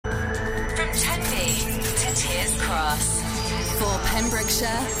For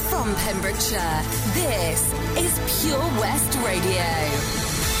Pembrokeshire, from Pembrokeshire, this is Pure West Radio.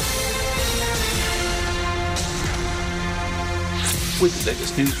 With the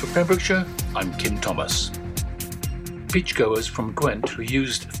latest news for Pembrokeshire, I'm Kim Thomas. Beachgoers from Gwent who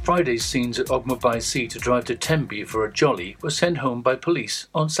used Friday's scenes at Ogmore by Sea to drive to Tenby for a jolly were sent home by police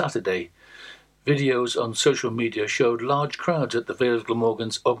on Saturday. Videos on social media showed large crowds at the Vale of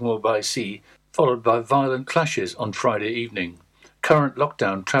Glamorgan's Ogmore by Sea, followed by violent clashes on Friday evening. Current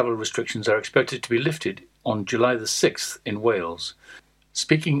lockdown travel restrictions are expected to be lifted on July the 6th in Wales.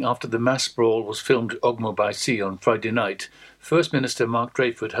 Speaking after the mass brawl was filmed at Ogmore by Sea on Friday night, First Minister Mark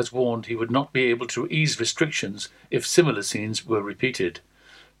Drakeford has warned he would not be able to ease restrictions if similar scenes were repeated.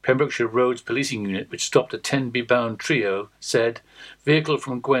 Pembrokeshire Roads Policing Unit, which stopped a Tenby-bound trio, said, "Vehicle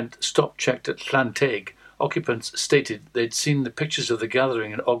from Gwent stop-checked at Llanteg. Occupants stated they'd seen the pictures of the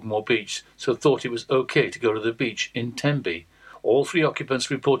gathering at Ogmore Beach, so thought it was okay to go to the beach in Tenby. All 3 occupants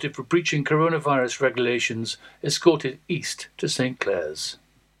reported for breaching coronavirus regulations, escorted east to St Clair's."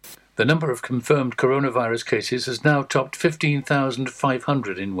 The number of confirmed coronavirus cases has now topped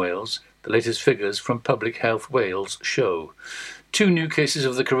 15,500 in Wales. The latest figures from Public Health Wales show 2 new cases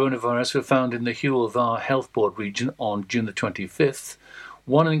of the coronavirus were found in the Hywel Dda Health Board region on June the 25th,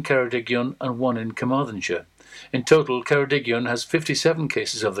 1 in Ceredigion and 1 in Carmarthenshire. In total, Ceredigion has 57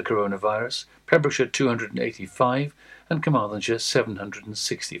 cases of the coronavirus, Pembrokeshire 285 and Carmarthenshire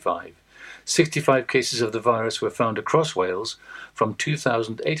 765. 65 cases of the virus were found across Wales from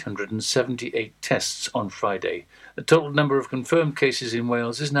 2,878 tests on Friday. The total number of confirmed cases in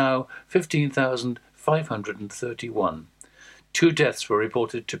Wales is now 15,531. 2 deaths were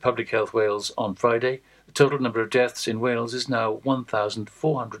reported to Public Health Wales on Friday. The total number of deaths in Wales is now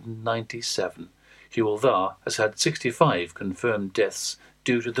 1,497. Hywel Dda has had 65 confirmed deaths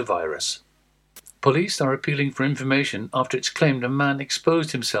due to the virus. Police are appealing for information after it's claimed a man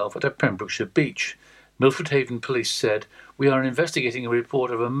exposed himself at a Pembrokeshire beach. Milford Haven Police said, "We are investigating a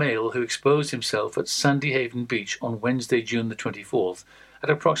report of a male who exposed himself at Sandy Haven Beach on Wednesday, June the 24th, at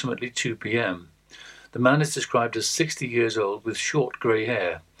approximately 2 p.m. The man is described as 60 years old with short grey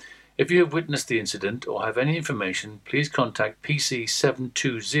hair. If you have witnessed the incident or have any information, please contact PC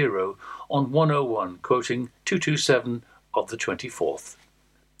 720 on 101, quoting 227 of the 24th.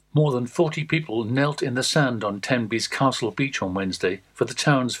 More than 40 people knelt in the sand on Tenby's Castle Beach on Wednesday for the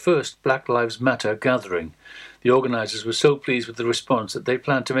town's first Black Lives Matter gathering. The organisers were so pleased with the response that they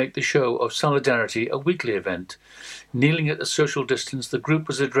planned to make the show of solidarity a weekly event. Kneeling at a social distance, the group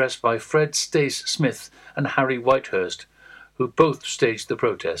was addressed by Fred Stace Smith and Harry Whitehurst, who both staged the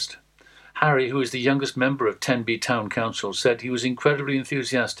protest. Harry, who is the youngest member of Tenby Town Council, said he was incredibly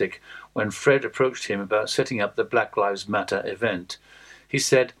enthusiastic when Fred approached him about setting up the Black Lives Matter event. He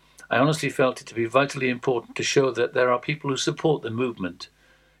said, "I honestly felt it to be vitally important to show that there are people who support the movement."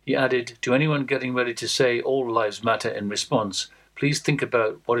 He added, "To anyone getting ready to say all lives matter in response, please think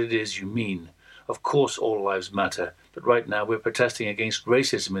about what it is you mean. Of course all lives matter, but right now we're protesting against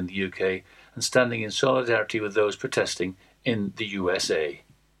racism in the UK and standing in solidarity with those protesting in the USA."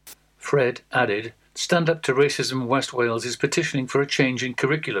 Fred added, "Stand Up to Racism West Wales is petitioning for a change in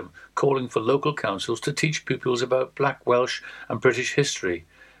curriculum, calling for local councils to teach pupils about Black, Welsh and British history,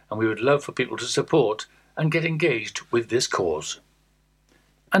 and we would love for people to support and get engaged with this cause."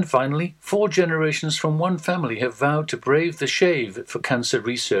 And finally, 4 generations from one family have vowed to brave the shave for Cancer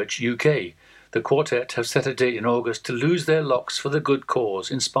Research UK. The quartet have set a date in August to lose their locks for the good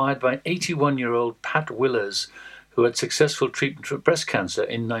cause, inspired by 81-year-old Pat Willers, who had successful treatment for breast cancer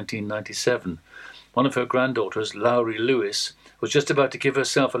in 1997. One of her granddaughters, Lowry Lewis, was just about to give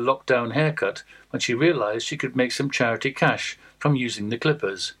herself a lockdown haircut when she realised she could make some charity cash from using the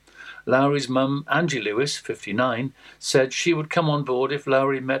clippers. Lowry's mum, Angie Lewis, 59, said she would come on board if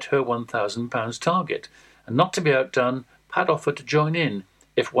Lowry met her £1,000 target, and not to be outdone, Pat offered to join in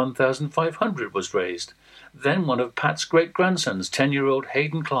if 1,500 was raised. Then one of Pat's great-grandsons, 10-year-old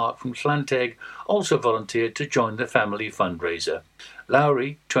Hayden Clark from Llanteg, also volunteered to join the family fundraiser.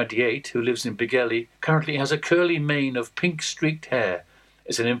 Lowry, 28, who lives in Begelly, currently has a curly mane of pink-streaked hair.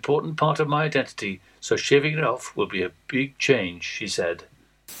 "It's an important part of my identity, so shaving it off will be a big change," she said.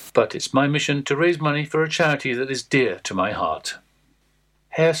 "But it's my mission to raise money for a charity that is dear to my heart."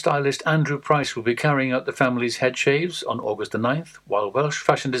 Hairstylist Andrew Price will be carrying out the family's head shaves on August the 9th, while Welsh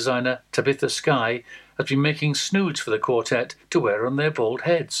fashion designer Tabitha Skye has been making snoods for the quartet to wear on their bald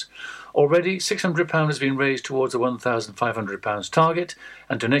heads. Already, £600 has been raised towards the £1,500 target,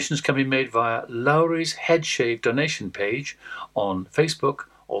 and donations can be made via Lowry's Head Shave donation page on Facebook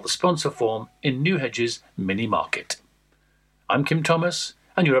or the sponsor form in New Hedges Mini Market. I'm Kim Thomas,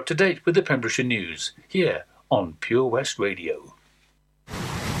 and you're up to date with the Pembrokeshire News, here on Pure West Radio.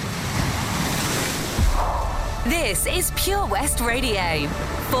 This is Pure West Radio.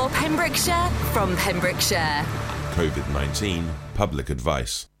 For Pembrokeshire, from Pembrokeshire. COVID-19 public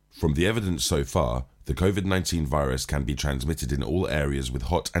advice. From the evidence so far, the COVID-19 virus can be transmitted in all areas with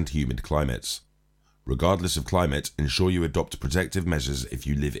hot and humid climates. Regardless of climate, ensure you adopt protective measures if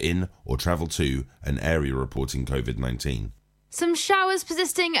you live in or travel to an area reporting COVID-19. Some showers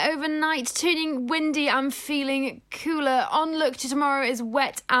persisting overnight, turning windy and feeling cooler. On look to tomorrow is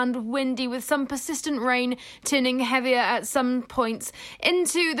wet and windy with some persistent rain turning heavier at some points.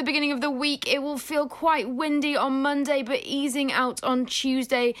 Into the beginning of the week, it will feel quite windy on Monday, but easing out on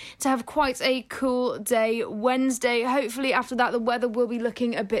Tuesday to have quite a cool day Wednesday. Hopefully after that, the weather will be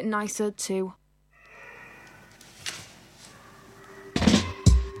looking a bit nicer too.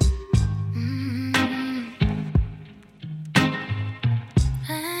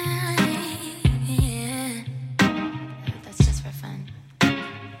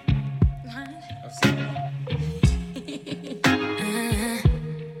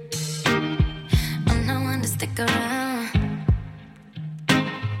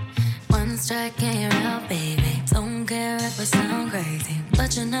 Strike and you're out, baby. Don't care if I sound crazy,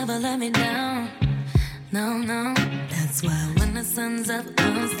 but you never let me down. No, no, that's why when the sun's up,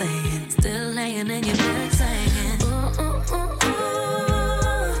 I'm staying. Still laying in your bed saying, ooh, ooh, ooh,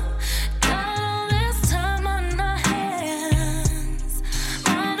 ooh. Got all this time on our hands.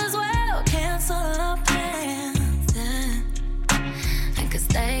 Might as well cancel our plans. Yeah. I could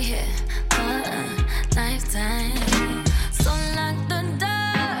stay here for a lifetime. So lock the door.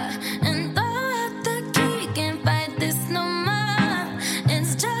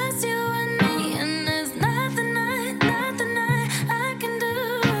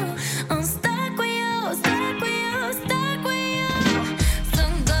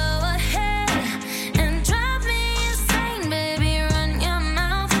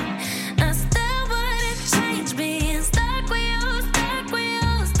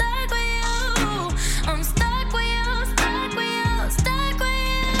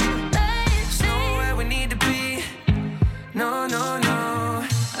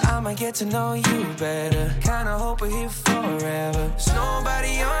 Get to know you better. Kinda hope we're here forever. There's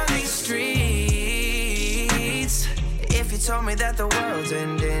nobody on these streets. If you told me that the world's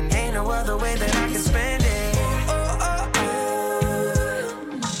ending, ain't no other way that I can spend it. Oh, oh,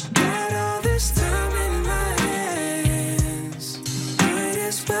 oh. Got all this time in my hands. Might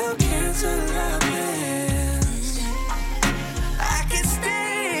as well cancel our plans. I can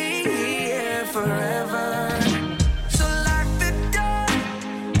stay here forever.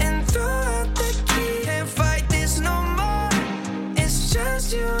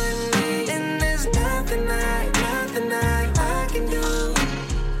 You and me, and there's nothing I can do.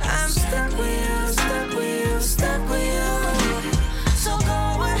 I'm stuck with you, stuck with you, stuck with you. So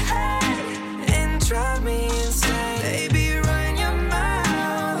go ahead and drive me insane. Baby, run your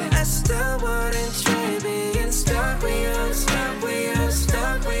mouth. I still wouldn't trade being stuck with you, stuck with you,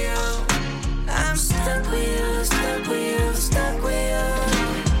 stuck with you. I'm stuck with you, stuck with you, stuck with you.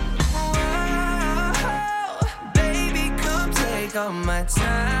 All my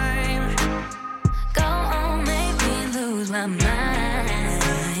time. Go on, make me lose my mind.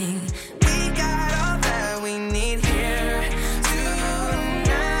 We got all that we need here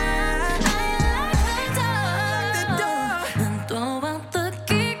tonight. Lock the door and throw out the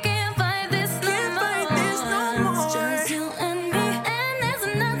key. Can't fight this no more. It's just you and me, and there's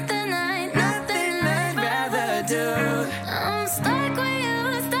nothing I'd rather do. I'm stuck with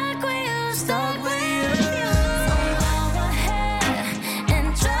you, stuck with you, stuck with you.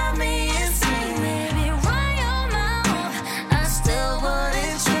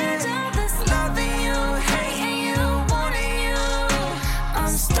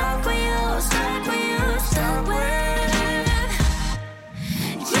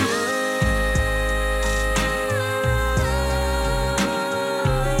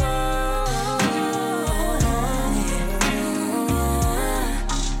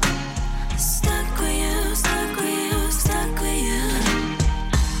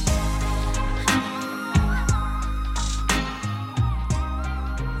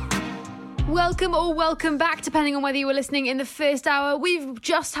 Welcome or welcome back, depending on whether you were listening in the first hour. We've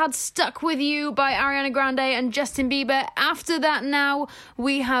just had Stuck With You by Ariana Grande and Justin Bieber. After that now,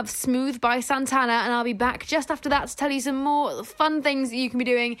 we have Smooth by Santana, and I'll be back just after that to tell you some more fun things that you can be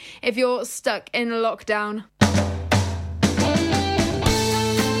doing if you're stuck in lockdown.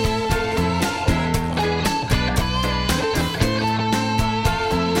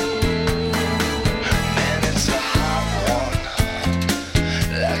 Man, it's a hot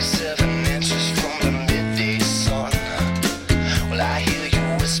one, like 7 inches from the midday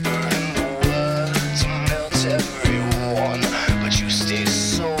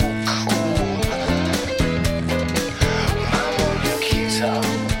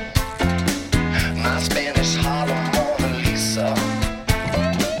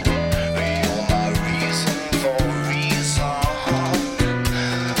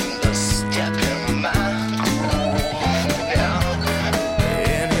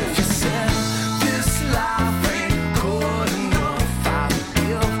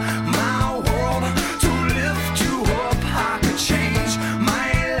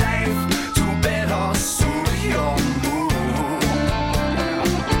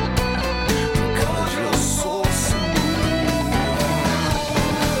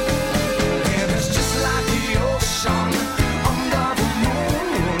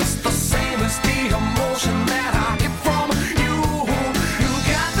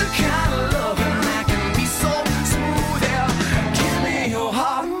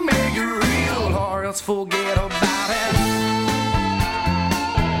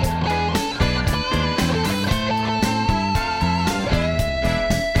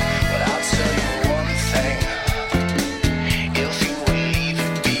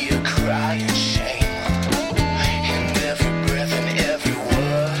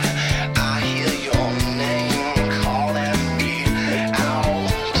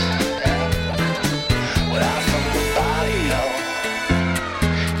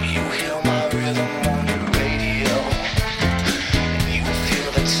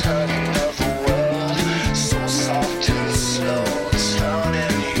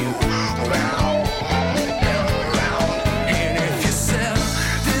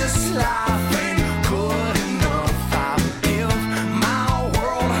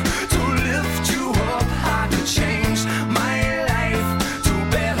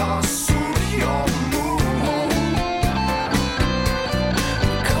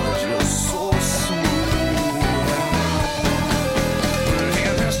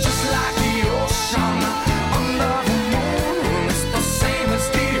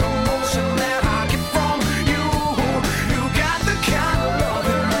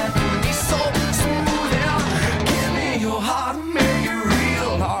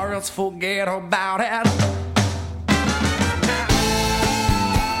forget about it.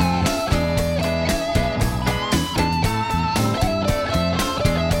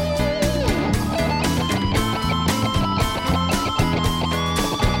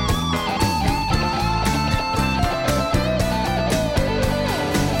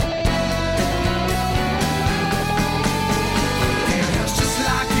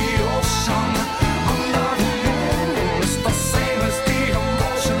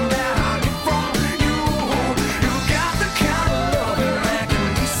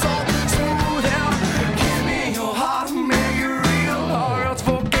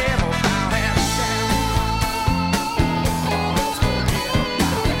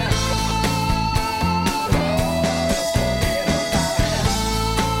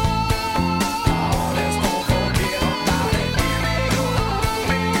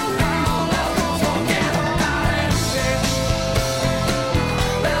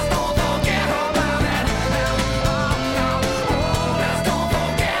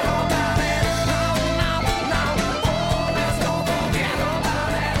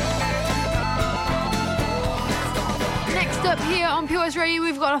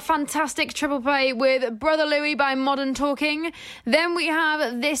 A fantastic triple play with Brother Louie by Modern Talking. Then we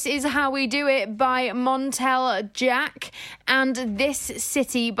have This Is How We Do It by Montel Jack and This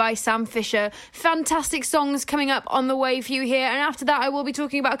City by Sam Fisher. Fantastic songs coming up on the way for you here. And after that, I will be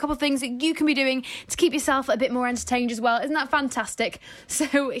talking about a couple of things that you can be doing to keep yourself a bit more entertained as well. Isn't that fantastic?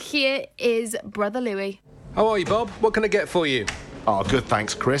 So here is Brother Louie. How are you, Bob? What can I get for you? Oh, good,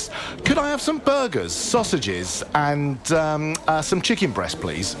 thanks, Chris. Could I have some burgers, sausages, and some chicken breast,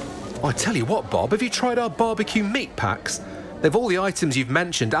 please? Oh, I tell you what, Bob, have you tried our barbecue meat packs? They've all the items you've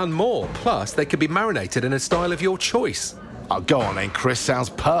mentioned and more. Plus, they can be marinated in a style of your choice. Oh, go on then, Chris. Sounds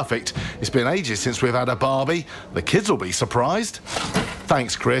perfect. It's been ages since we've had a barbie. The kids will be surprised.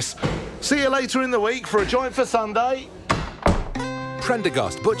 Thanks, Chris. See you later in the week for a joint for Sunday.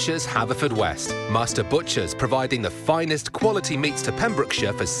 Prendergast Butchers, Haverfordwest. Master Butchers, providing the finest quality meats to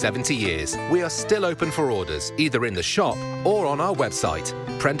Pembrokeshire for 70 years. We are still open for orders, either in the shop or on our website,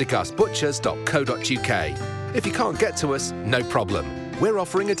 prendergastbutchers.co.uk. If you can't get to us, no problem. We're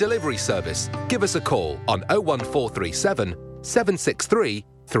offering a delivery service. Give us a call on 01437 763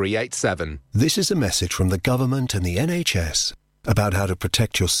 387. This is a message from the government and the NHS about how to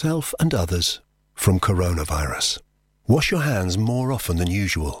protect yourself and others from coronavirus. Wash your hands more often than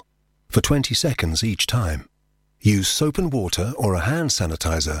usual, for 20 seconds each time. Use soap and water or a hand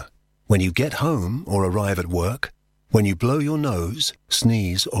sanitizer when you get home or arrive at work, when you blow your nose,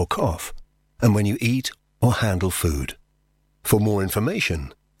 sneeze or cough, and when you eat or handle food. For more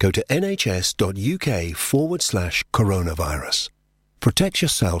information, go to nhs.uk/coronavirus. Protect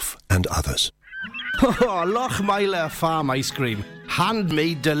yourself and others. Oh, Lochmeyler Farm Ice Cream.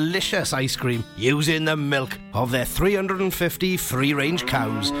 Handmade delicious ice cream using the milk of their 350 free-range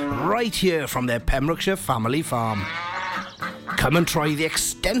cows right here from their Pembrokeshire family farm. Come and try the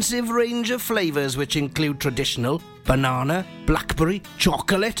extensive range of flavours which include traditional, banana, blackberry,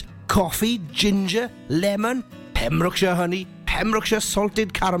 chocolate, coffee, ginger, lemon, Pembrokeshire honey, Pembrokeshire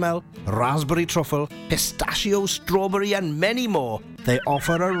salted caramel, raspberry truffle, pistachio, strawberry and many more. They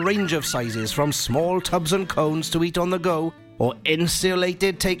offer a range of sizes from small tubs and cones to eat on the go or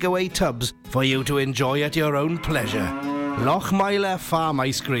insulated takeaway tubs for you to enjoy at your own pleasure. Lochmeyler Farm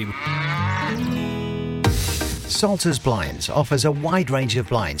Ice Cream. Salters Blinds offers a wide range of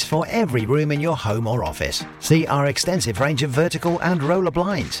blinds for every room in your home or office. See our extensive range of vertical and roller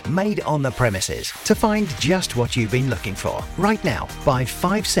blinds made on the premises to find just what you've been looking for. Right now, buy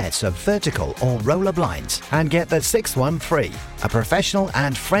 5 sets of vertical or roller blinds and get the 6th one free. A professional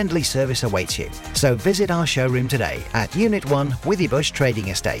and friendly service awaits you. So visit our showroom today at Unit 1 Withybush Trading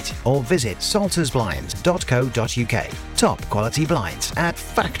Estate or visit saltersblinds.co.uk. Top quality blinds at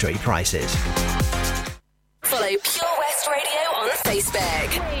factory prices. Follow Pure West Radio on Facebook.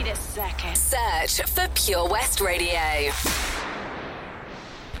 Wait a second. Search for Pure West Radio.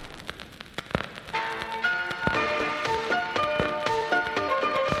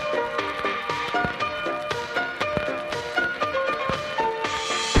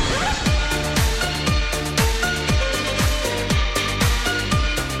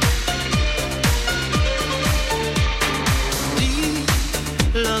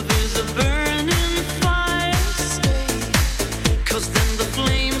 Love is a burning fire, stay, 'cause then the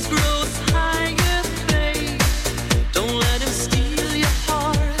flames grow higher, babe. Don't let him steal your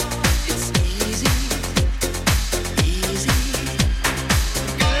heart, it's easy, easy.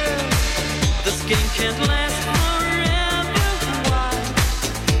 Girl, this game can't last forever, why?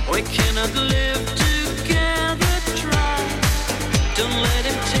 We cannot live together, try. Don't let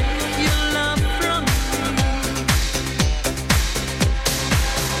him take your life.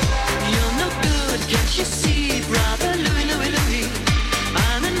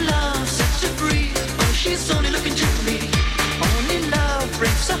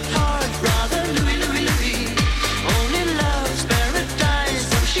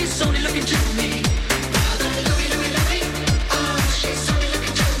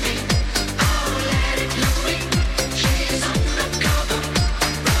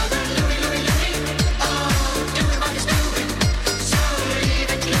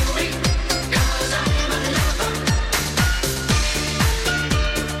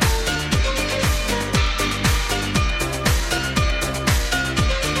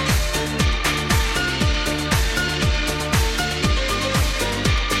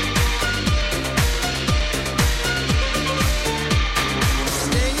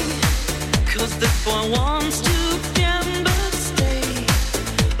 Boy wants to gamble, stay.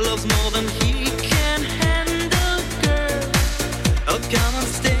 Loves more than he can handle, girl. Oh, come and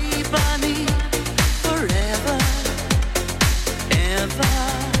stay by me forever, ever.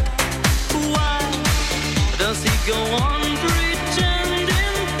 Why does he go on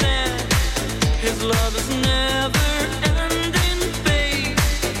pretending that his love is never ending, babe?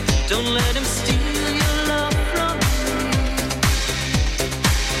 Don't let him steal your love from me.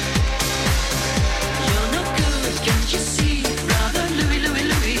 You're no good, can't you see? Brother Louis, Louis,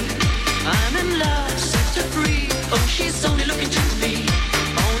 Louis, I'm in love, set her free. Oh, she's only looking to me.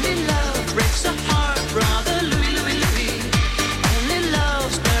 Only love breaks the heart, brother Louis, Louis, Louis. Only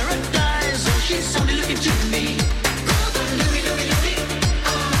love's paradise. Oh, she's only looking to me. Brother Louis, Louis, Louis.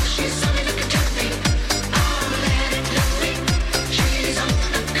 Oh, she's only looking to me. Oh, let it Louis. She's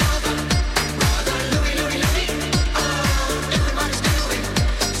undercover. Brother Louis, Louis, Louis. Oh, doing what it's doing.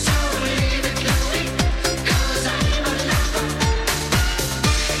 So leave it Louis, 'cause I'm a lover.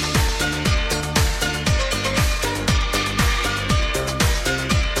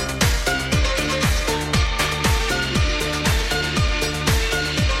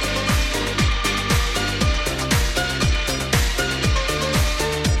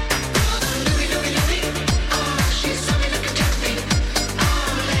 Louis, Louis, Louis. Oh, she's only looking to me. Oh,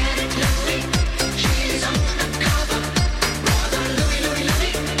 let it Louis. She's undercover. Brother Louis, Louis,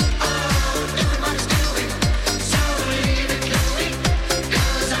 Louis. Oh, doing what it's doing. So leave it Louis,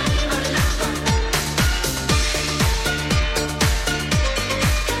 'cause I'm a lover.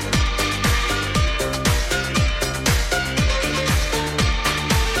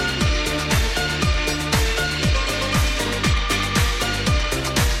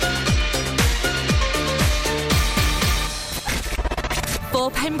 For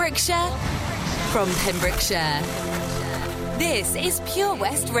Pembrokeshire, from Pembrokeshire. This is Pure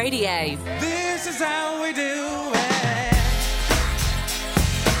West Radio. This is how we do it.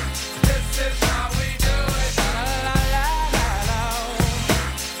 This is how we do it. La la la la la.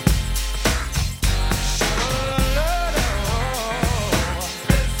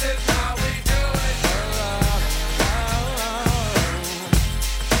 This is how we do it.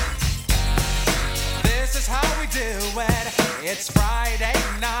 This is how we do it. It's Friday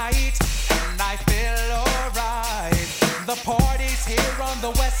night and I feel alright. The party's here on the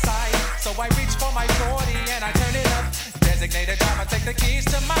west side, so I reach for my 40 and I turn it up. Designated driver, take the keys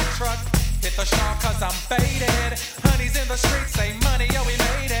to my truck. Hit the shop 'cause I'm faded. Honey's in the streets, say money, yo, we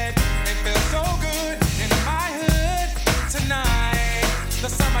made it. It feels so good in my hood tonight. The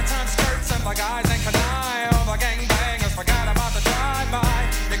summertime skirts and the guys ain't canine. All the gangbangers forgot about the drive-by.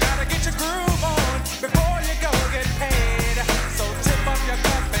 You gotta get your groove on before you go get paid. So tip up your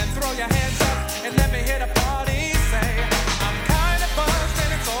cup and throw your hands up and let me hear the party say, I'm kinda buzzed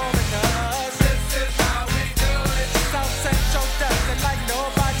and it's all because this is how we do it. South Central does it like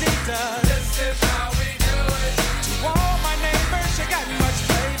nobody does. This is how we do it. To all my neighbors, you got much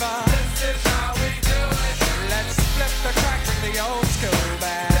flavor. This is how we do it. Let's flip the track, bring the old school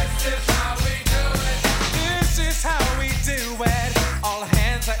back. This is how we do it. This is how we do it. All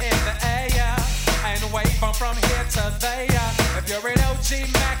hands are in the air and wave from here to there. If you're an OG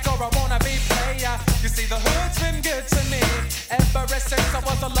Mac or a wannabe player, you see the hood's been good to me ever since I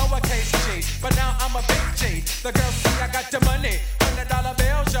was a lowercase G. But now I'm a big G. The girls see I got the money, $100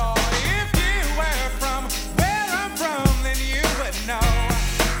 bills, y'all. If you were from where I'm from, then you would know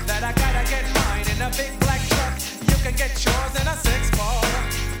that I gotta get mine in a big black truck. You can get yours in a 6-4.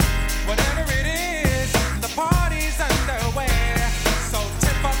 Whatever it is, the party's underway. So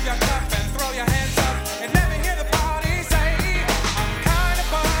tip up your cup and throw your hands up and let me hear the party say, I'm kinda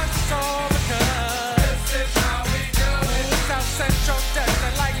buzzed, so because this is how we do it. South Central does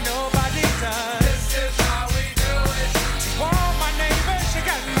it like nobody does. This is how we do it. To all my neighbors, you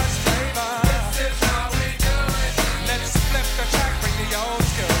got much flavor. This is how we do it. Let's flip the track, bring the old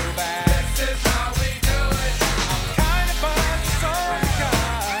school back. This is how we do it. I'm kinda buzzed, so because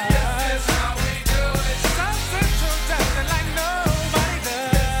this is how we do it. South Central does it like nobody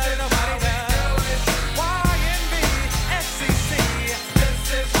does. Nobody does. YNB, SCC. This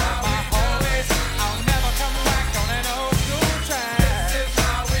is how my homies. I'll never come back on an old school track. This is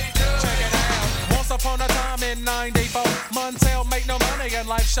how we do it. Check it out. Once upon a time in '94, Montel made no money and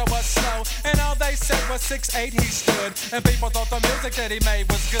life show was slow. And all they said was 6'8" he stood. And people thought the music that he made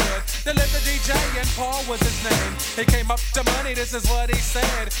was good. They lived the DJ and Paul was his name. He came up to money, this is what he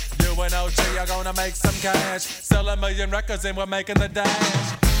said. You and OG are gonna make some cash. Sell 1 million records and we're making the dash.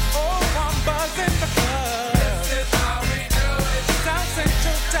 Oh, I'm buzzing the club. This is how we do it. South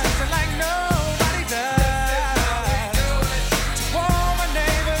Central does it like nobody does. This is how we do it. To all my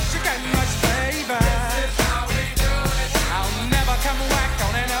neighbors, you got much flavor.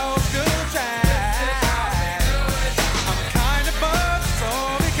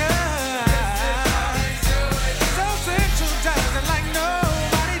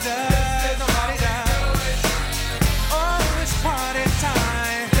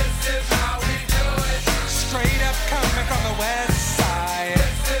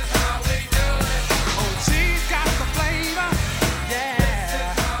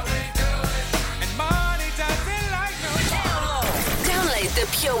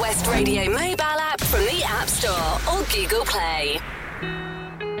 Radio mobile app from the App Store or Google Play.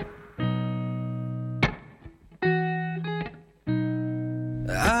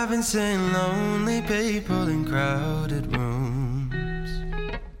 I've been seeing lonely people in crowded rooms,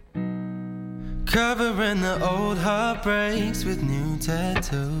 covering the old heartbreaks with new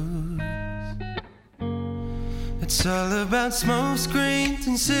tattoos. It's all about smoke screens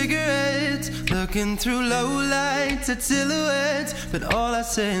and cigarettes, looking through low lights at silhouettes. But all I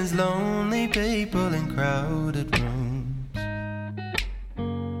see is lonely people in crowded rooms.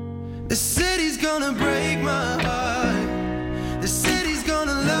 The city's gonna break my heart. The city's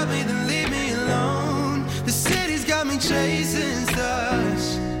gonna love me, then leave me alone. The city's got me chasing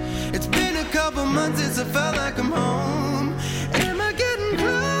stars. It's been a couple months since I felt like I'm home. Am I getting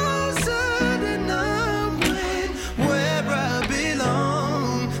closer to knowing where I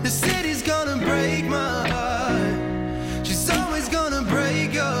belong? The city's gonna break my heart. She's always gonna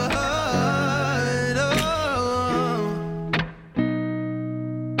break your heart. Oh.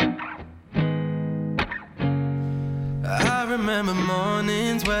 I remember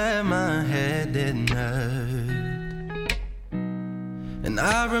mornings where my head didn't hurt, and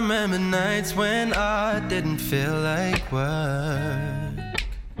I remember nights when I didn't feel like work.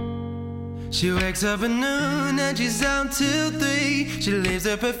 She wakes up at noon and she's out till 3. She leaves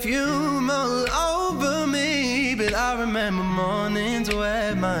her perfume all over me. But I remember mornings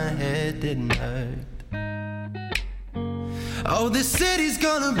where my head didn't hurt. Oh, the city's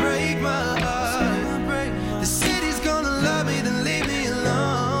gonna break my heart. The city's gonna love me, then leave me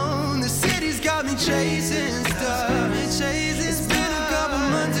alone. The city's got me chasing stars. It's been a couple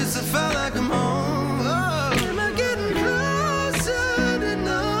months since I felt like I'm home. Oh, am I getting closer to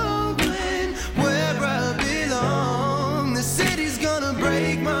knowing where I belong? The city's gonna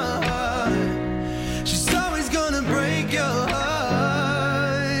break my heart. She's always gonna break your heart.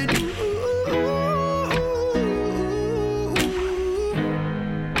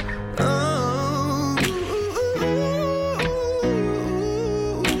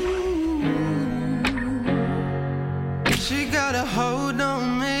 She got a hold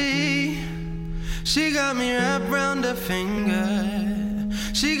on me. She got me wrapped round her finger.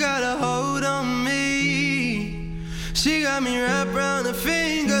 She got a hold on me. She got me wrapped round her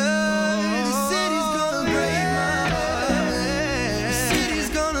finger. The city's gonna break my heart. The city's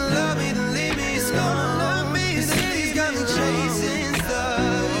gonna love me, then leave me. It's gonna love me. The city's got me chasing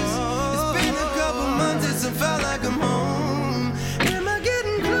stars. It's been a couple months since I felt like I'm home. Am I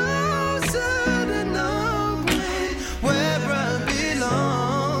getting closer to knowing where I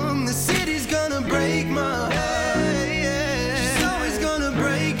belong? The city's gonna break my heart. She's always gonna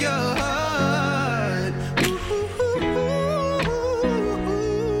break your heart.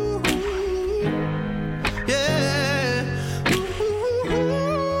 Yeah.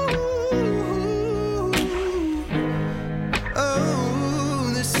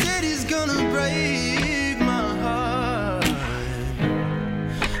 Oh, the city's gonna break my heart.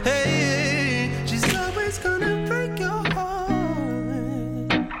 Hey, she's always gonna break your heart.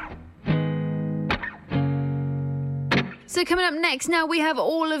 So coming up next now, we have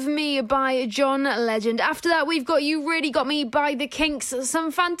All of Me by John Legend. After that, we've got You Really Got Me by The Kinks.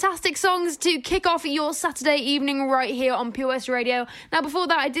 Some fantastic songs to kick off your Saturday evening right here on Pure West Radio. Now, before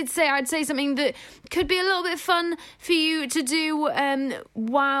that, I'd say something that could be a little bit fun for you to do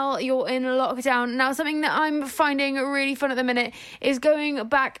while you're in lockdown. Now, something that I'm finding really fun at the minute is going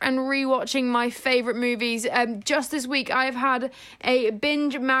back and rewatching my favourite movies. Just this week, I've had a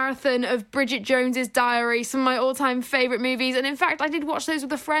binge marathon of Bridget Jones's Diary, some of my all-time favourite movies, and in fact I did watch those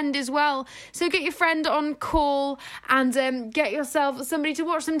with a friend as well. So get your friend on call and get yourself somebody to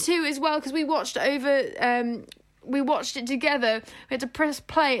watch them too as well, because we watched it together. We had to press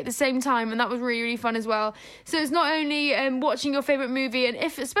play at the same time, and that was really, really fun as well. So it's not only watching your favourite movie, and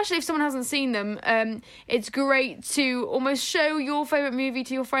especially if someone hasn't seen them, it's great to almost show your favourite movie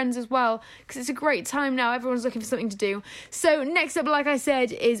to your friends as well, because it's a great time now. Everyone's looking for something to do. So next up, like I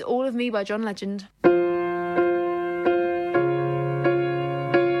said, is All of Me by John Legend.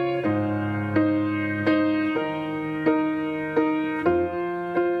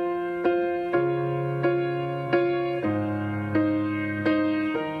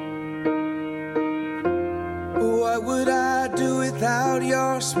 What would I do without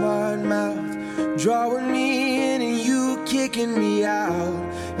your smart mouth? Drawing me in and you kicking me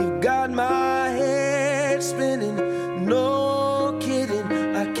out. You got my head spinning, no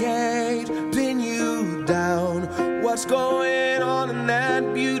kidding. I can't pin you down. What's going on in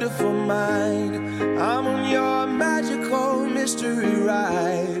that beautiful mind? I'm on your magical mystery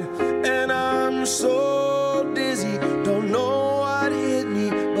ride, and I'm so dizzy, don't know what hit me,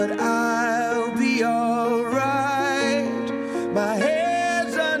 but I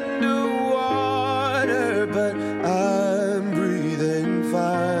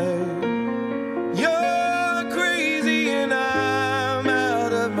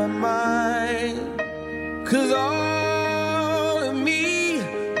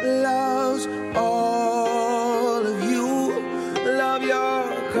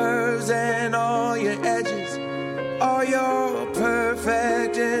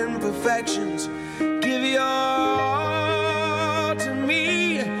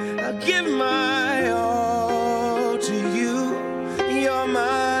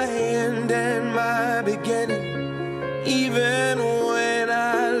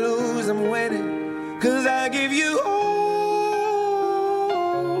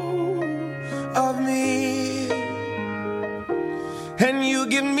of me, and you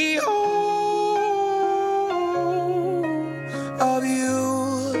give me all of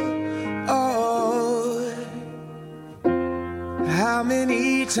you. Oh, how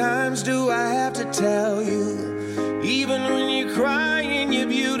many times do I have to tell you, even when you're crying, you're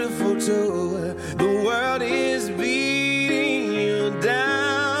beautiful too. The world is beating you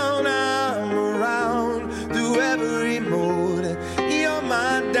down. I'm around through every mood. You're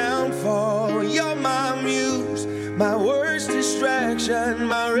my downfall, you're my muse, my worst distraction,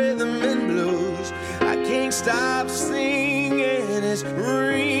 my rhythm and blues. I can't stop singing, it's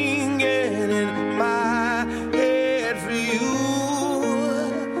ringing in my head for you.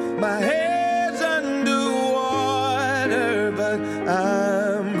 My head's underwater, but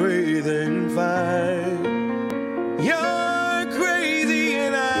I'm breathing fine. You're crazy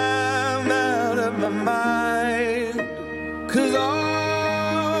and I'm out of my mind, 'cause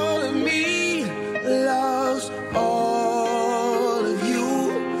all of me loves all of you.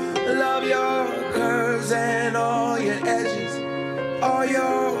 Love your curves and all your edges, all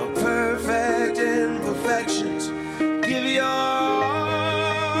your perfect imperfections. Give your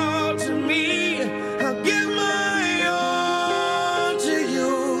all to me, I'll give my all to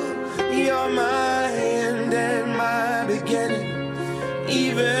you. You're my end and my beginning.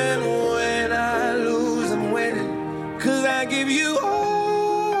 Even when I lose, I'm winning, 'cause I give you all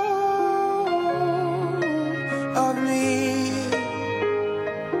of me,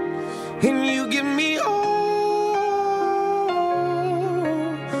 and you give me all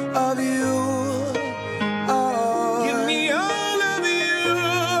of you. Oh, give me all of you.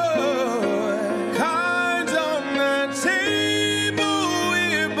 Cards on the table,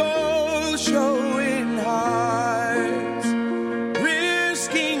 we're both showing hearts,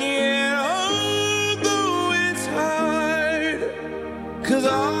 risking it although it's hard, 'cause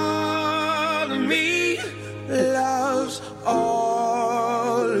all of me loves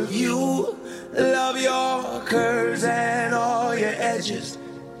all of you. Love your curves and all your edges,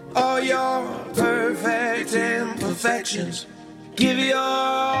 all your perfect imperfections. Give your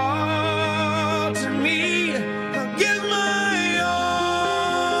all to me, I'll give my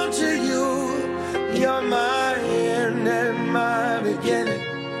all to you. You're my end and my beginning.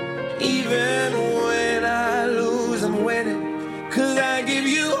 Even when I lose, I'm winning, 'cause I give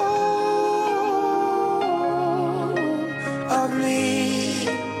you all of me,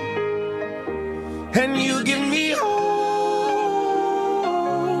 and you give me all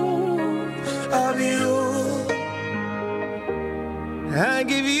of you. I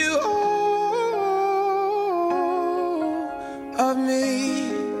give you all of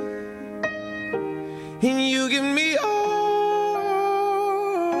me, and you give me all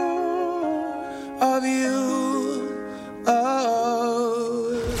of you.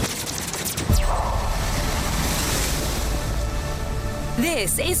 Oh.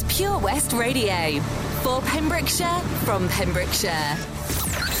 This is Pure West Radio. For Pembrokeshire, from Pembrokeshire.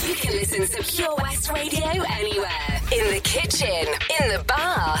 You can listen to Pure West Radio anywhere. In the kitchen, in the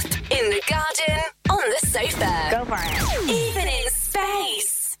bath, in the garden, on the sofa. Go for it. Even in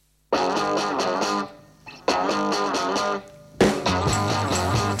space.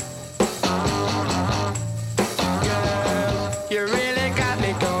 You really got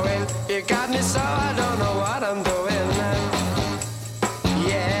me going. You got me so I don't know what I'm doing.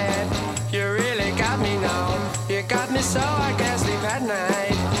 Yeah, you really got me now. You got me so I can't sleep at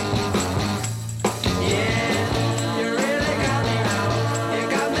night. Yeah, you really got me now. You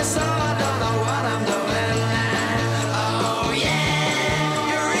got me so I don't know what I'm doing. Oh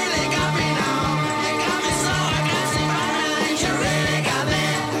yeah, you really got me now. You got me so I can't sleep at night. You really got me.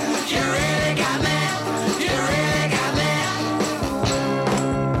 You really got me. You really got me.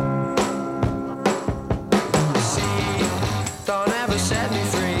 See, don't ever set me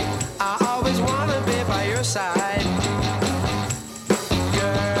free. I always wanna be by your side.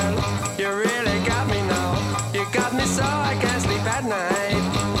 Girl, you really got me now. You got me so I can't sleep at night.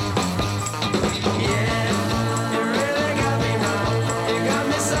 Yeah, you really got me now. You got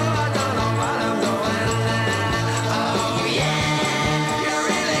me so I don't know what I'm doing. Oh yeah, you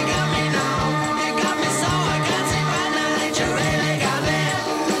really got me now. You got me so I can't sleep at night. You really got me.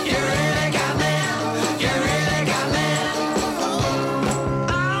 You really got me. You really got me.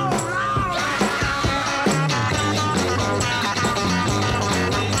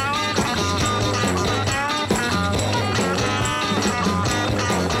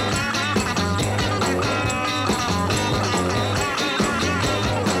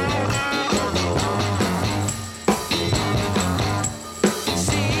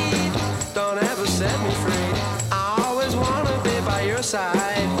 See, don't ever set me free. I always wanna be by your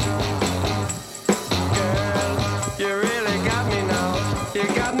side.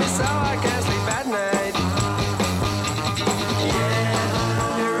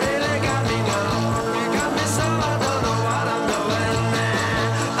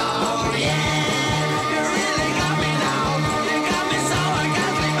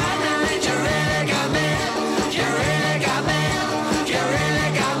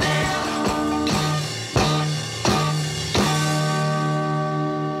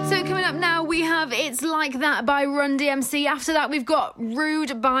 So coming up now, we have It's Like That by Run DMC. After that, we've got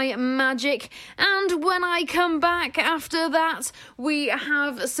Rude by Magic. And when I come back after that, we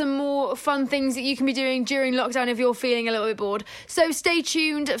have some more fun things that you can be doing during lockdown if you're feeling a little bit bored. So stay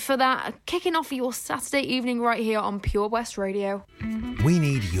tuned for that, kicking off your Saturday evening right here on Pure West Radio. We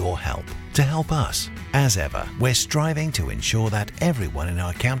need your help to help us. As ever, we're striving to ensure that everyone in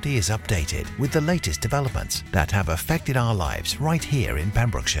our county is updated with the latest developments that have affected our lives right here in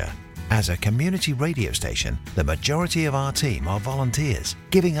Pembrokeshire. As a community radio station, the majority of our team are volunteers,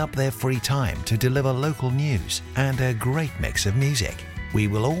 giving up their free time to deliver local news and a great mix of music. We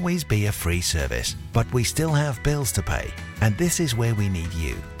will always be a free service, but we still have bills to pay, and this is where we need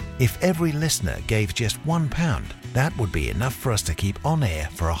you. If every listener gave just £1, that would be enough for us to keep on air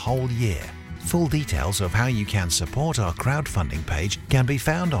for a whole year. Full details of how you can support our crowdfunding page can be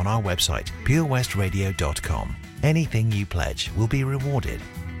found on our website, purewestradio.com. Anything you pledge will be rewarded.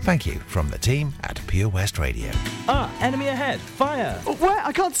 Thank you from the team at Pure West Radio. Ah, enemy ahead. Fire. Oh, where?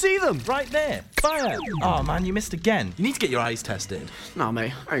 I can't see them. Right there. Fire. Oh, man, you missed again. You need to get your eyes tested. Nah,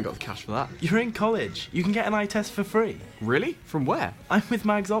 mate, I ain't got the cash for that. You're in college. You can get an eye test for free. Really? From where? I'm with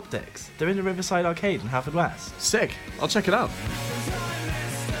Mags Optics. They're in the Riverside Arcade in Haverfordwest. Sick. I'll check it out.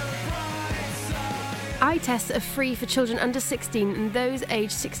 Eye tests are free for children under 16 and those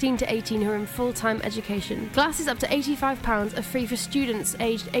aged 16 to 18 who are in full-time education. Glasses up to £85 are free for students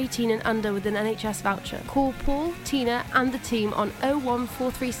aged 18 and under with an NHS voucher. Call Paul, Tina and the team on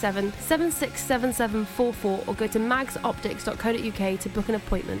 01437 767744 or go to magsoptics.co.uk to book an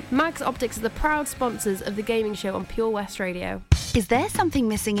appointment. Mags Optics are the proud sponsors of the gaming show on Pure West Radio. Is there something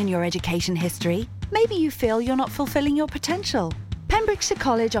missing in your education history? Maybe you feel you're not fulfilling your potential. Pembrokeshire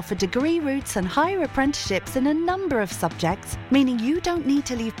College offer degree routes and higher apprenticeships in a number of subjects, meaning you don't need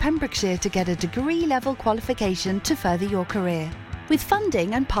to leave Pembrokeshire to get a degree-level qualification to further your career. With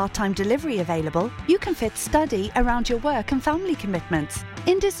funding and part-time delivery available, you can fit study around your work and family commitments.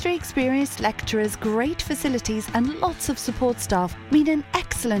 Industry-experienced lecturers, great facilities and lots of support staff mean an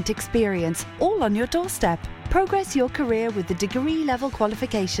excellent experience, all on your doorstep. Progress your career with a degree-level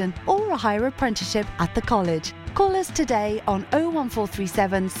qualification or a higher apprenticeship at the college. Call us today on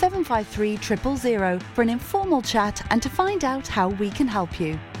 01437 753 000 for an informal chat and to find out how we can help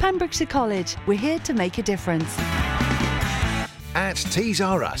you. Pembrokeshire College, we're here to make a difference. At Tees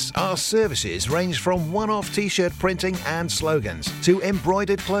R Us, our services range from one-off t-shirt printing and slogans to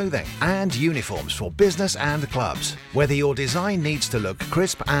embroidered clothing and uniforms for business and clubs. Whether your design needs to look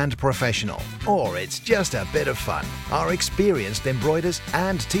crisp and professional or it's just a bit of fun, our experienced embroiders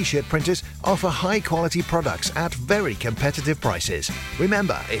and t-shirt printers offer high-quality products at very competitive prices.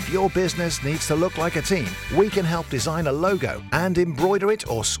 Remember, if your business needs to look like a team, we can help design a logo and embroider it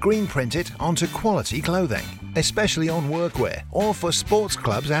or screen print it onto quality clothing, especially on workwear or for sports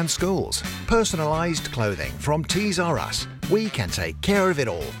clubs and schools. Personalised clothing from Tees R Us. We can take care of it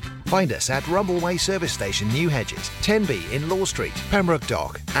all. Find us at Rumbleway Service Station, New Hedges, 10B in Law Street, Pembroke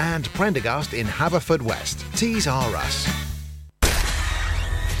Dock and Prendergast in Haverfordwest. Tees R Us.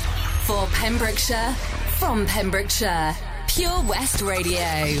 For Pembrokeshire, from Pembrokeshire, Pure West Radio.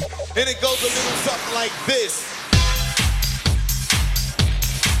 And it goes a little something like this.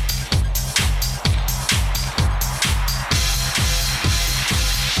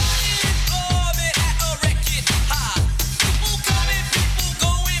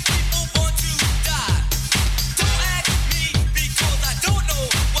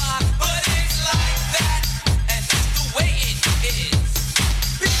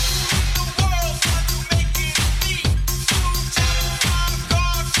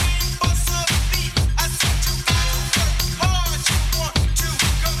 I said you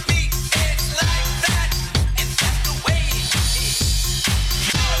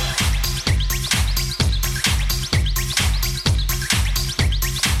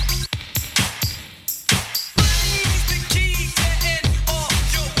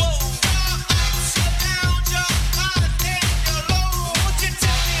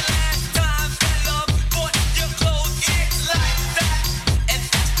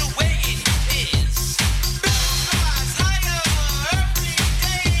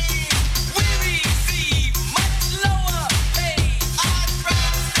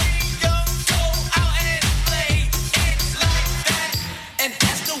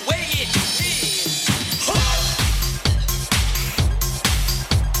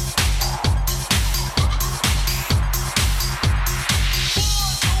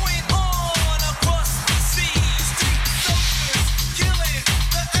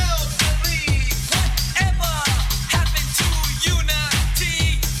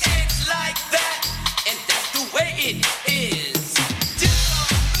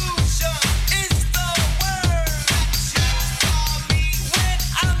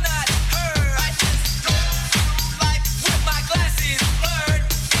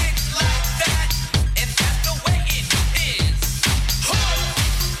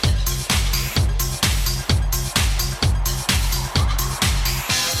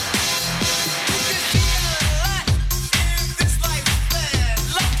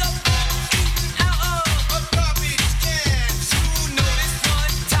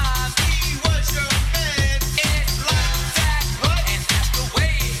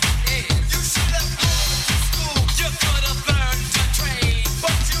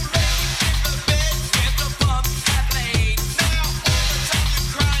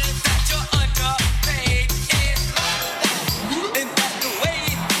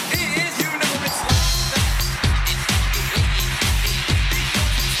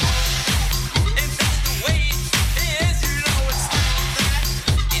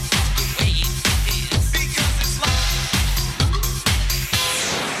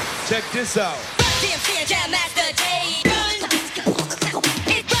Check this out. DMC and Jam Master Jay.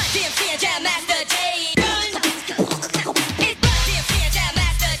 It's DMC and Jam Master Jay. It's DMC and Jam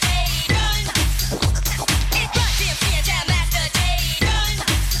Master Jay. It's DMC and Jam Master Jay.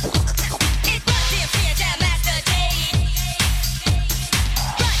 It's DMC and Jam Master Jay.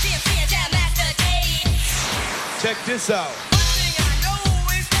 DMC and Jam Master Jay. Check this out.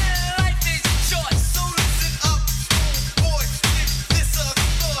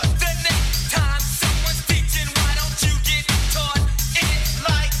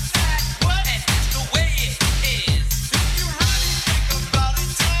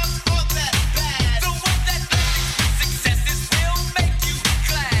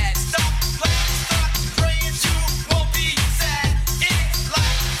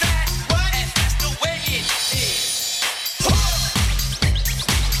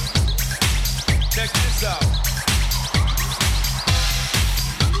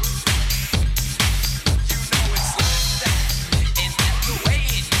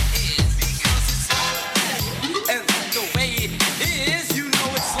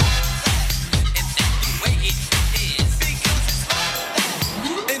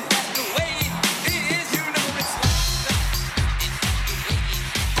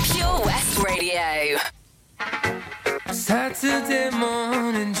 Saturday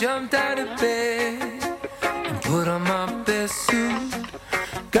morning, jumped out of bed and put on my best suit.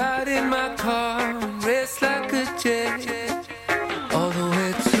 Got in my car and raced like a jet all the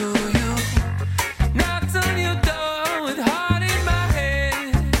way to you. Knocked on your door with heart in my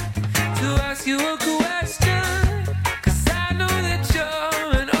head to ask you a question, 'cause I know that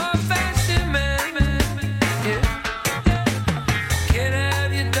you're an old-fashioned man. Yeah. Can I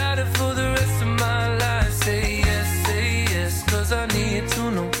have your daughter for the rest of my life? Say yes, 'cause I need to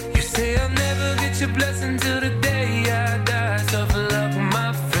know. You say I'll never get your blessing till the day I die. Tough luck,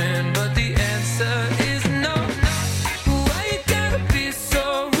 my friend, but the answer is no. Why you gotta be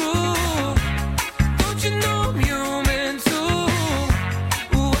so rude? Don't you know I'm human too?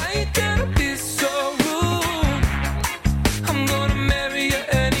 Why you gotta be so rude? I'm gonna marry you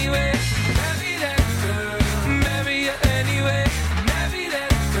anyway. Marry that girl, marry you anyway. Marry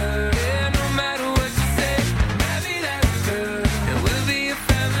that girl, yeah, no matter what you say. Marry that girl, and we'll be a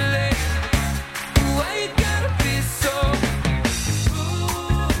family. Why you gotta be so rude?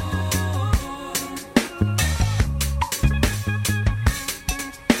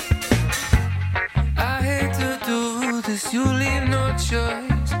 I hate to do this, you leave no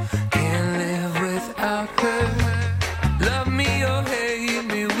choice. Can't live without her. Love me or hate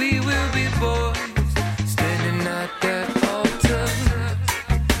me, we will be boys, standing at that altar.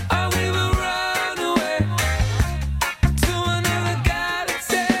 Or we will run away to another guy to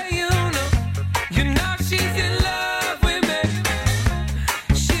say you know she's in love with me.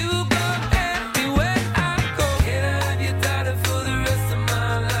 She will go everywhere I go. Can I have your daughter for the rest of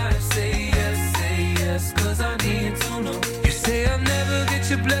my life? Say yes, 'cause I need to know. You say I'll never get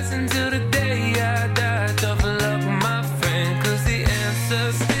your blessing till the day I die. Tough luck, my friend, 'cause the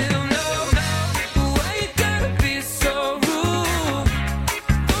answer's still no. Why you gotta be so rude?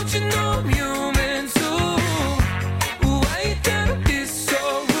 Don't you know I'm human too? Why you gotta be so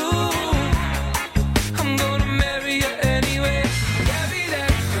rude? I'm gonna marry you anyway. Marry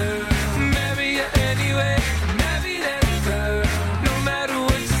that girl, marry you anyway. Marry that girl, no matter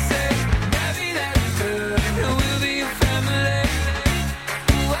what you say. Marry that girl, and we'll be a family.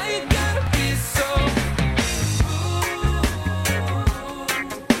 Why you gotta be so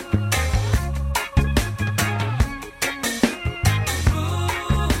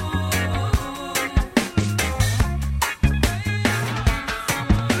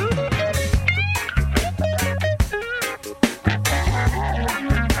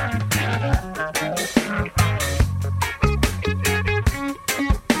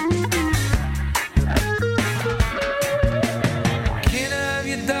Can I have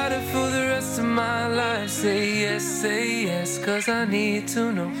your daughter for the rest of my life? Say yes, 'cause I need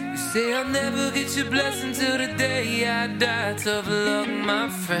to know. You say I'll never get your blessing till the day I die. Tough luck, my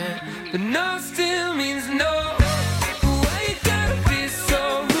friend, but no still means no. Why you gotta be so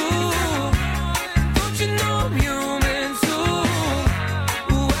rude? Don't you know I'm human too?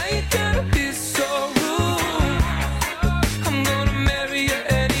 Why you gotta be so rude? I'm gonna marry you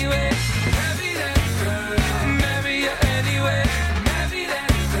anyway. Marry that girl, marry you anyway. Marry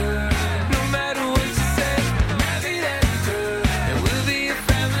that girl, no matter what you say. Marry that girl, and we'll be a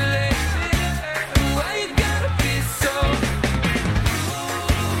family. Why you gotta be so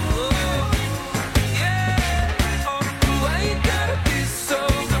rude? Yeah.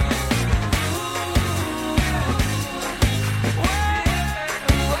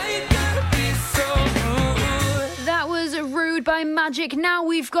 Magic. Now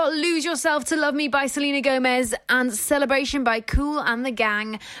we've got Lose Yourself to Love Me by Selena Gomez and Celebration by Kool and the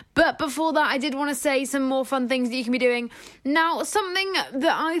Gang. But before that, I did want to say some more fun things that you can be doing. Now, something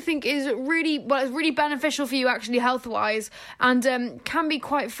that I think is really beneficial for you actually health-wise and can be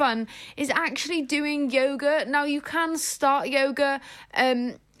quite fun is actually doing yoga. Now, you can start yoga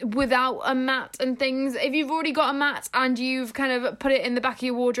without a mat and things. If you've already got a mat and you've kind of put it in the back of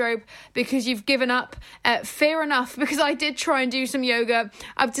your wardrobe because you've given up, fair enough, because I did try and do some yoga.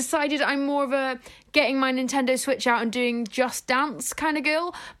 I've decided I'm more of a getting my Nintendo Switch out and doing Just Dance kind of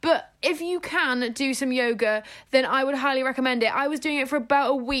girl. But if you can do some yoga, then I would highly recommend it. I was doing it for about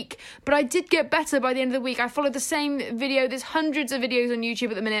a week, but I did get better by the end of the week. I followed the same video. There's hundreds of videos on YouTube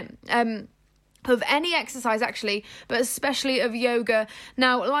at the minute. Of any exercise actually, but especially of yoga.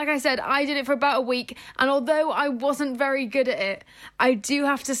 Now, like I said, I did it for about a week, and although I wasn't very good at it, I do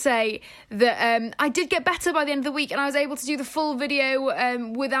have to say that I did get better by the end of the week, and I was able to do the full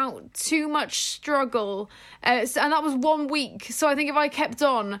video without too much struggle. And that was 1 week, so I think if I kept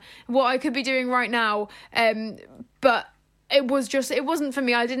on, what I could be doing right now, but it wasn't for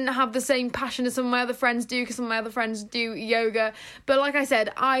me. I didn't have the same passion as some of my other friends do, because some of my other friends do yoga. But like I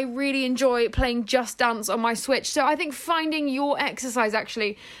said, I really enjoy playing Just Dance on my Switch. So I think finding your exercise,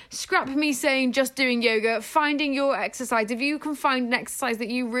 actually, scrap me saying just doing yoga, finding your exercise. If you can find an exercise that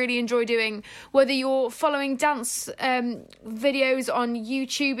you really enjoy doing, whether you're following dance videos on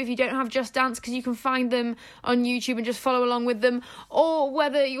YouTube, if you don't have Just Dance, because you can find them on YouTube and just follow along with them, or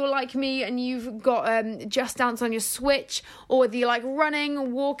whether you're like me and you've got Just Dance on your Switch, or whether you like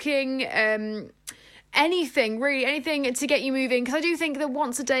running, walking, anything to get you moving, because I do think that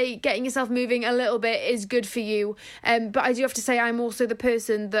once a day getting yourself moving a little bit is good for you. But I do have to say I'm also the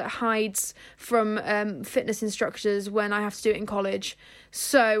person that hides from fitness instructors when I have to do it in college.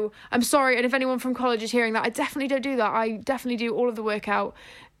 So I'm sorry, and if anyone from college is hearing that, I definitely don't do that. I definitely do all of the workout.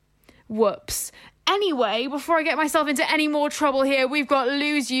 Whoops. Anyway, before I get myself into any more trouble here, we've got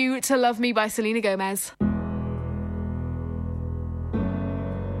Lose You to Love Me by Selena Gomez.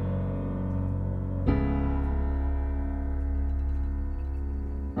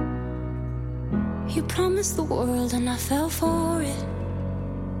 You promised the world and I fell for it.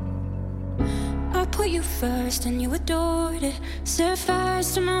 I put you first and you adored it. Set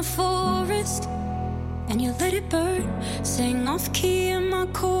fires to my forest and you let it burn. Sang off key in my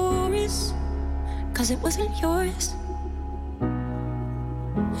chorus, 'cause it wasn't yours.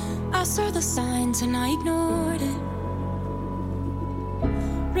 I saw the signs and I ignored it.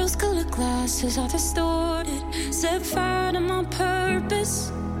 Rose-colored glasses are distorted. Set fire to my purpose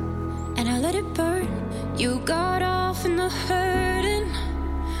and I let it burn. You got off in the hurting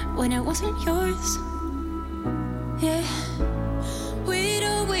when it wasn't yours. Yeah, we'd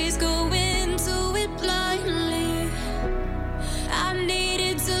always go into it blindly. I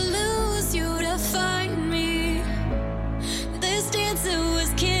needed to lose you to find me. This dancer was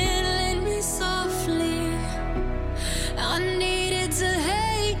killing me softly. I needed to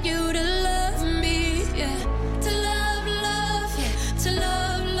hate you to love me. Yeah, to love, yeah, to love.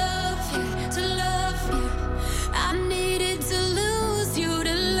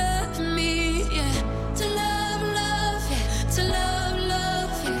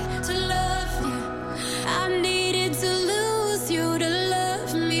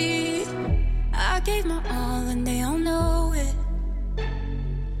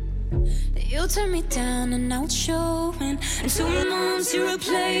 You turned me down and now it's showing. And 2 months you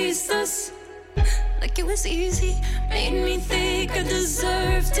replaced us like it was easy. Made me think I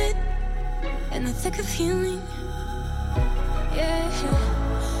deserved it in the thick of healing. Yeah,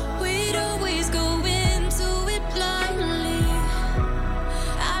 we'd always go into it blindly.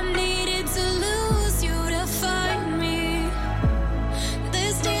 I needed to lose you to find me.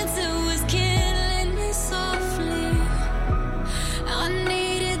 This dancer was killing me softly. I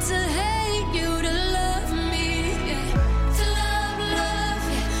needed to hate you to love me. Yeah. To love,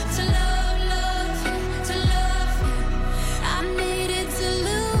 yeah. To love, yeah. To love, yeah. I needed to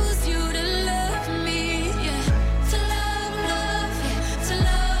lose you to love me. Yeah. To love, yeah. To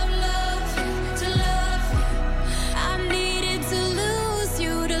love, yeah. To love, yeah. I needed to lose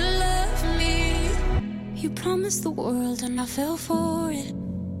you to love me. You promised the world and I fell for it.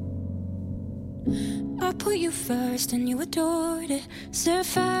 I put you first and you adored it. Set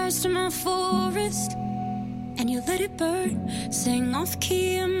fires to my forest and you let it burn. Sang off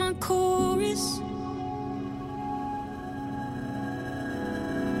key in my chorus.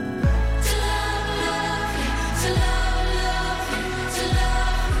 To love, to love, to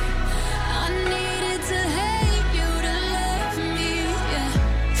love. I needed to hate you to love me. Yeah.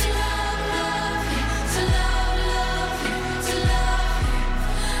 To love, to love, to love.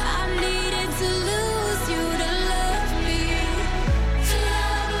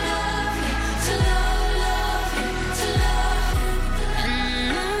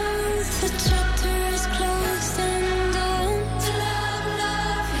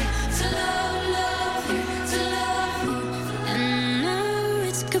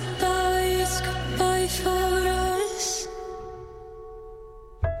 it's goodbye for us.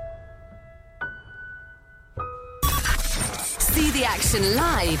 See the action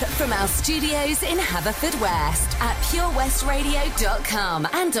live from our studios in Haverfordwest at purewestradio.com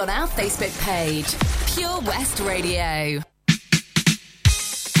and on our Facebook page, Pure West Radio.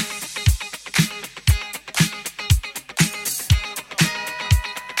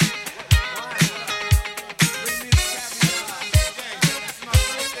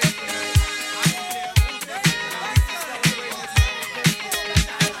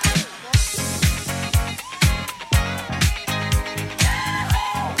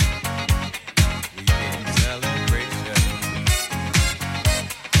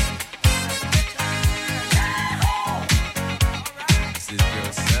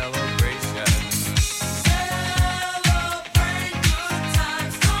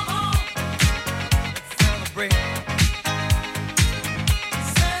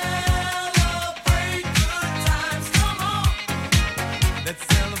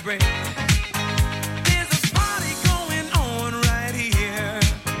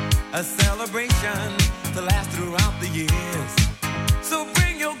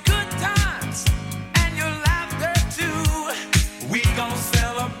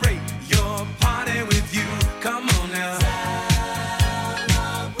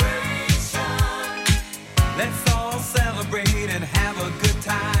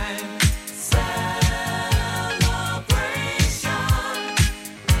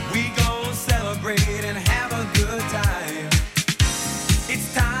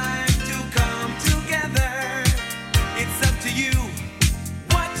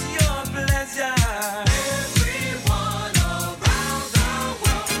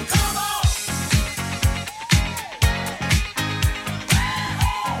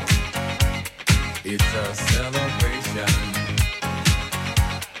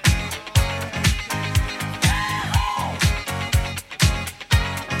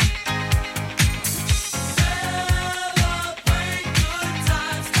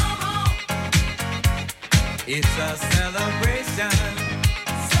 It's a celebration.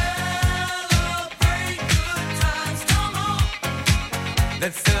 Celebrate good times, come on.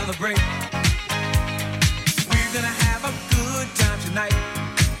 Let's celebrate. We're gonna have a good time tonight.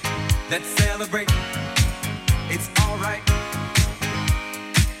 Let's celebrate. It's alright.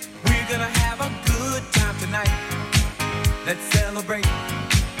 We're gonna have a good time tonight. Let's celebrate.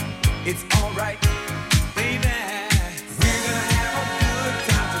 It's alright, baby. We're gonna have a good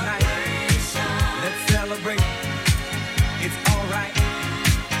time tonight. Let's celebrate. It's alright.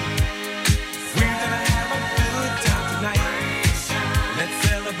 We're gonna have a good time tonight. Let's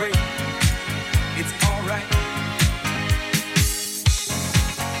celebrate. It's alright.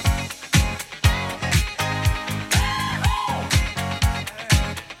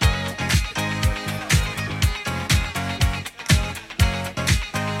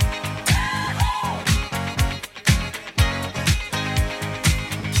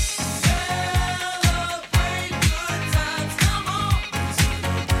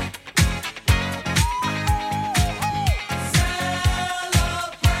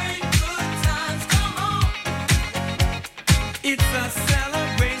 It's a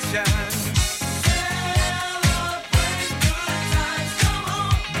celebration. Celebrate good times, come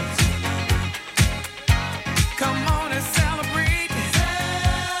on. Come on and celebrate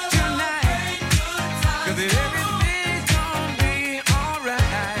tonight. 'Cause everything's gonna be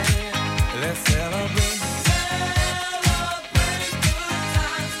alright. Let's celebrate. Celebrate good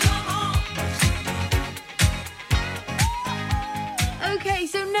times, come on. Okay,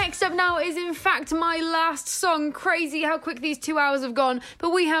 so next up now is in fact my last song. Crazy how quick these 2 hours have gone.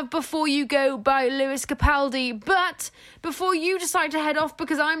 But we have Before You Go by Lewis Capaldi. But before you decide to head off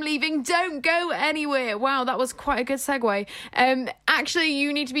because I'm leaving, don't go anywhere. Wow, that was quite a good segue. Actually,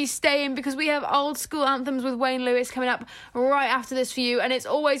 you need to be staying because we have old school anthems with Wayne Lewis coming up right after this for you. And it's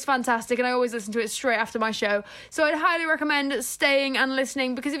always fantastic and I always listen to it straight after my show. So I'd highly recommend staying and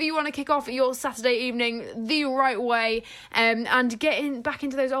listening because if you want to kick off your Saturday evening the right way and get back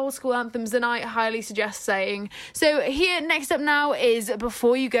into those old school anthems, then I highly suggest staying. So here next up now is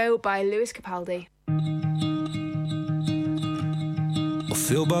Before You Go by Lewis Capaldi. I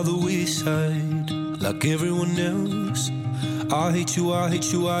fell by the wayside like everyone else. I hate you, I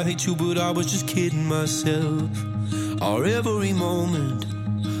hate you, I hate you, but I was just kidding myself. Our every moment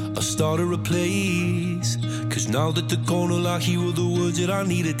I started a place, 'cause now that they're gone, all I hear were the words that I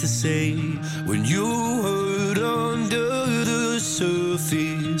needed to say. When you hurt under the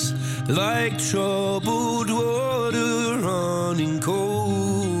surface, like troubled water running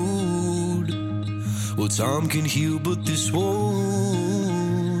cold. Well, time can heal, but this won't.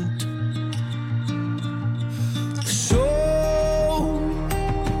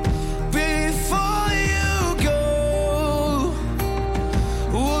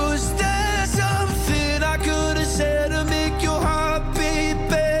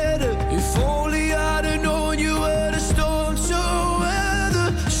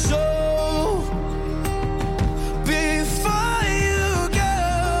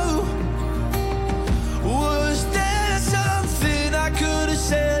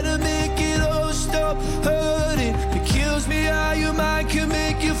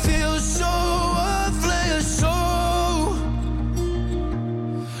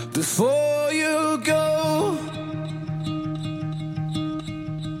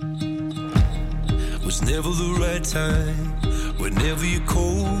 was never the right time. Whenever you're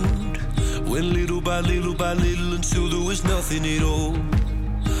cold, went little by little by little until there was nothing at all.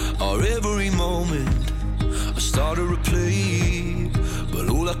 Or every moment I started to play, but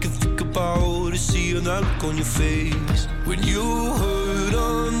all I can think about is seeing that look on your face when you hurt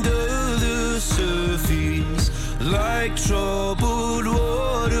under the surface, like troubled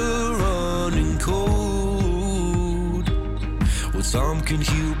water running cold. Well, time can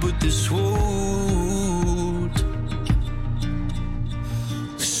heal, but this won't.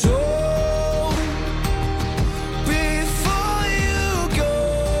 So before you go,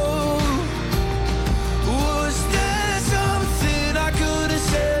 was there something I could have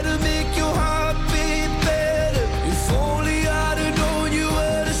said to make your heart beat better? If only I'd have known you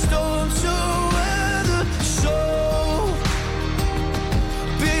were the storm to weather. So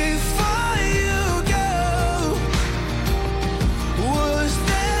before you go, was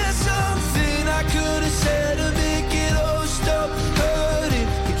there something I could have said to make it all stop hurting?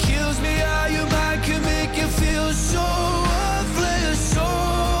 It kills me how your mind can make you feel so worthless. So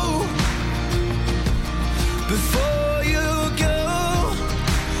before you go,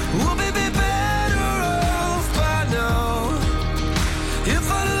 we'll be better off by now. If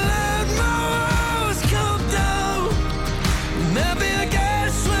I let my walls come down, maybe I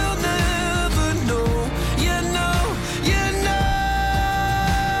guess we'll never know. You know, you know.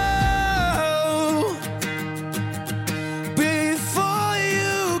 Before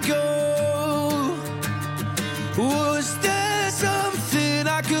you go, was there something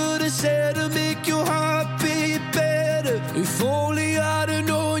I could have said to make your heart beat better? If only I'd have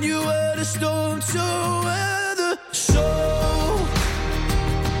known you were the storm to